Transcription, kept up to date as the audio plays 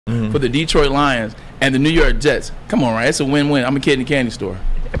for the Detroit Lions and the New York Jets. Come on, right? It's a win-win. I'm a kid in the candy store.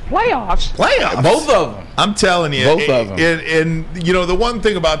 Playoffs. Both of them. I'm telling you. Both of them. And, you know, the one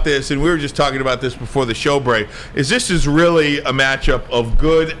thing about this, and we were just talking about this before the show break, is this is really a matchup of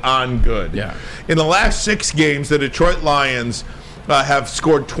good on good. Yeah. In the last 6 games, the Detroit Lions have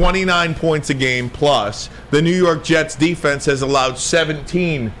scored 29 points a game plus. The New York Jets defense has allowed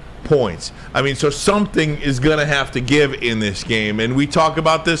 17 points. I mean, so something is going to have to give in this game, and we talk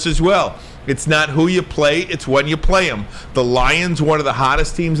about this as well. It's not who you play, it's when you play them. The Lions, one of the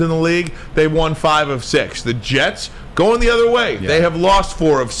hottest teams in the league, they won 5 of 6. The Jets, going the other way. Yeah. They have lost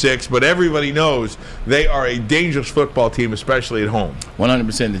 4 of 6, but everybody knows they are a dangerous football team, especially at home.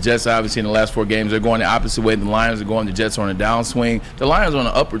 100%. The Jets, obviously, in the last 4 games, they're going the opposite way. The Lions are going. The Jets are on a downswing. The Lions are on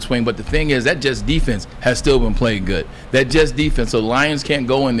an upward swing, but the thing is, that Jets defense has still been playing good. That Jets defense, so the Lions can't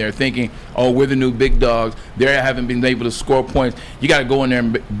go in there thinking, oh, we're the new big dogs. They haven't been able to score points. You got to go in there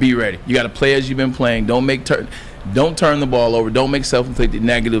and be ready. You got to play as you've been playing. Don't turn the ball over. Don't make self-inflicted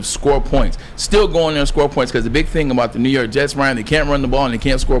negatives. Score points. Still go in there and score points, because the big thing about the New York Jets, Ryan, they can't run the ball and they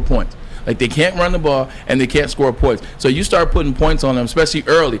can't score points. Like, they can't run the ball and they can't score points. So you start putting points on them, especially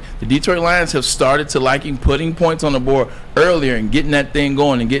early. The Detroit Lions have started to liking putting points on the board earlier and getting that thing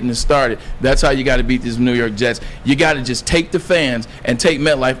going and getting it started. That's how you got to beat these New York Jets. You got to just take the fans and take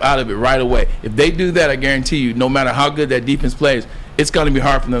MetLife out of it right away. If they do that, I guarantee you, no matter how good that defense plays, it's going to be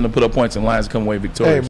hard for them to put up points and Lions come away victorious.